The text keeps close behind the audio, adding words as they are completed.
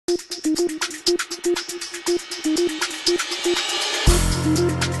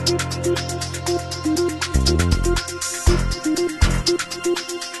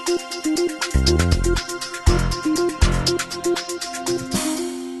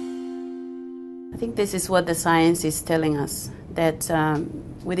think this is what the science is telling us, that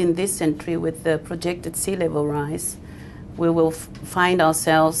within this century, with the projected sea level rise, we will find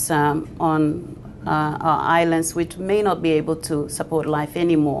ourselves on our islands which may not be able to support life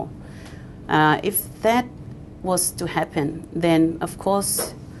anymore. If that was to happen, then of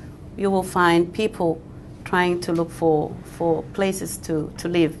course you will find people trying to look for places to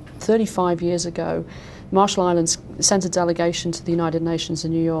live. 35 years ago, Marshall Islands sent a delegation to the United Nations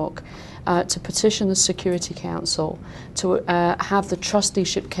in New York to petition the Security Council to have the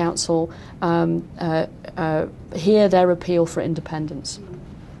Trusteeship Council hear their appeal for independence.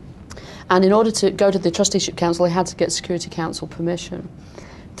 And in order to go to the Trusteeship Council, they had to get Security Council permission.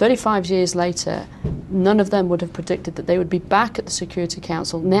 35 years later, none of them would have predicted that they would be back at the Security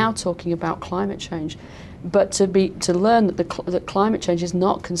Council now talking about climate change, but to learn that climate change is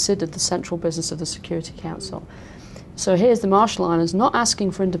not considered the central business of the Security Council. So here's the Marshall Islands not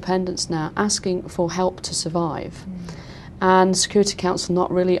asking for independence now, asking for help to survive. And the Security Council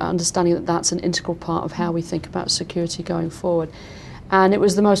not really understanding that that's an integral part of how we think about security going forward. And it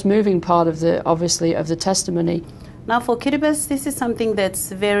was the most moving part of obviously of the testimony. Now for Kiribati, this is something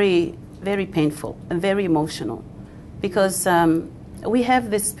that's very, very painful and very emotional, because we have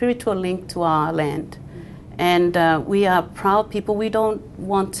this spiritual link to our land, and we are proud people. We don't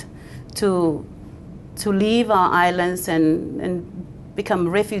want to leave our islands and become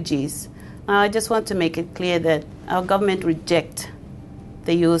refugees. I just want to make it clear that our government rejects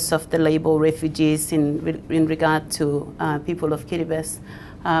the use of the label refugees in regard to people of Kiribati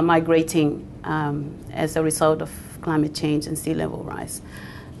migrating as a result of climate change and sea level rise.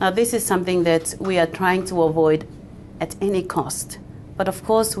 Now, this is something that we are trying to avoid at any cost. But of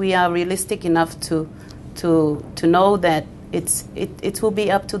course, we are realistic enough to know that it will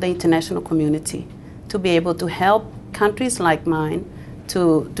be up to the international community to be able to help countries like mine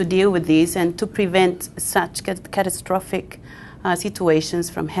to deal with these and to prevent such catastrophic situations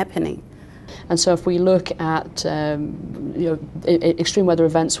from happening. And so if we look at extreme weather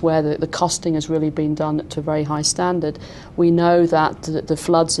events where the costing has really been done to a very high standard, we know that the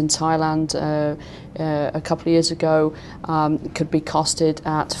floods in Thailand a couple of years ago could be costed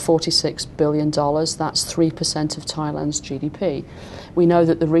at $46 billion. That's 3% of Thailand's GDP. We know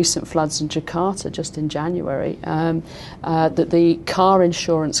that the recent floods in Jakarta, just in January, that the car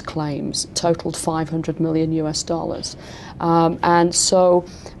insurance claims totaled $500 million US. And so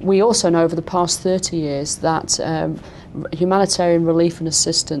we also know over the past 30 years that humanitarian relief and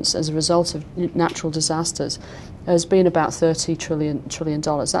assistance as a result of natural disasters has been about $30 trillion.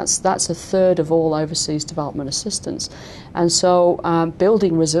 That's a third of all overseas development assistance. And so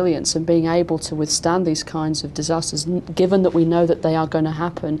building resilience and being able to withstand these kinds of disasters, given that we know that they are going to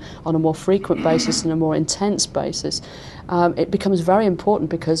happen on a more frequent basis and a more intense basis, it becomes very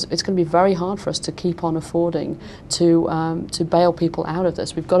important, because it's going to be very hard for us to keep on affording to bail people out of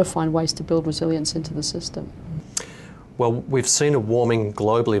this. We've got to find ways to build resilience into the system. Well, we've seen a warming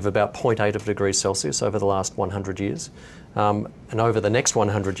globally of about 0.8 degrees Celsius over the last 100 years. And over the next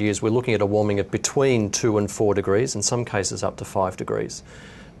 100 years, we're looking at a warming of between 2 and 4 degrees, in some cases up to 5 degrees.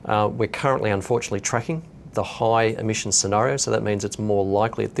 We're currently, unfortunately, tracking the high emission scenario, so that means it's more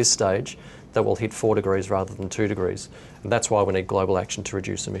likely at this stage that we'll hit 4 degrees rather than 2 degrees. And that's why we need global action to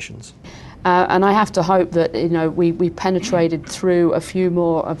reduce emissions. And I have to hope that we penetrated through a few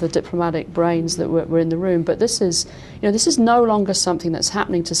more of the diplomatic brains that were in the room. But this is no longer something that's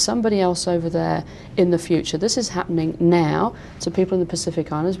happening to somebody else over there in the future. This is happening now to people in the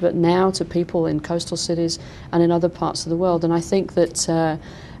Pacific Islands, but now to people in coastal cities and in other parts of the world. And I think that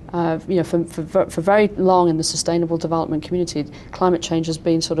for very long in the sustainable development community, climate change has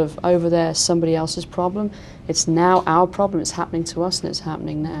been sort of over there, somebody else's problem. It's now our problem. It's happening to us, and it's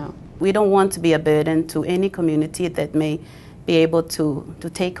happening now. We don't want to be a burden to any community that may be able to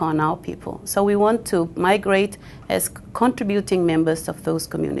take on our people. So we want to migrate as contributing members of those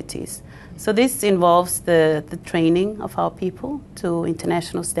communities. So this involves the training of our people to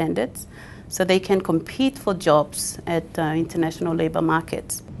international standards, so they can compete for jobs at international labour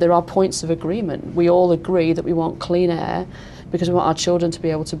markets. There are points of agreement. We all agree that we want clean air because we want our children to be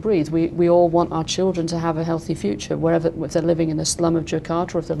able to breathe. We all want our children to have a healthy future, wherever, if they're living in the slum of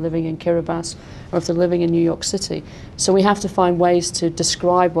Jakarta, or if they're living in Kiribati, or if they're living in New York City. So we have to find ways to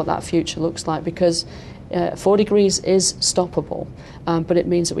describe what that future looks like, because 4 degrees is stoppable, but it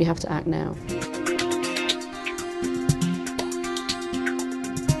means that we have to act now.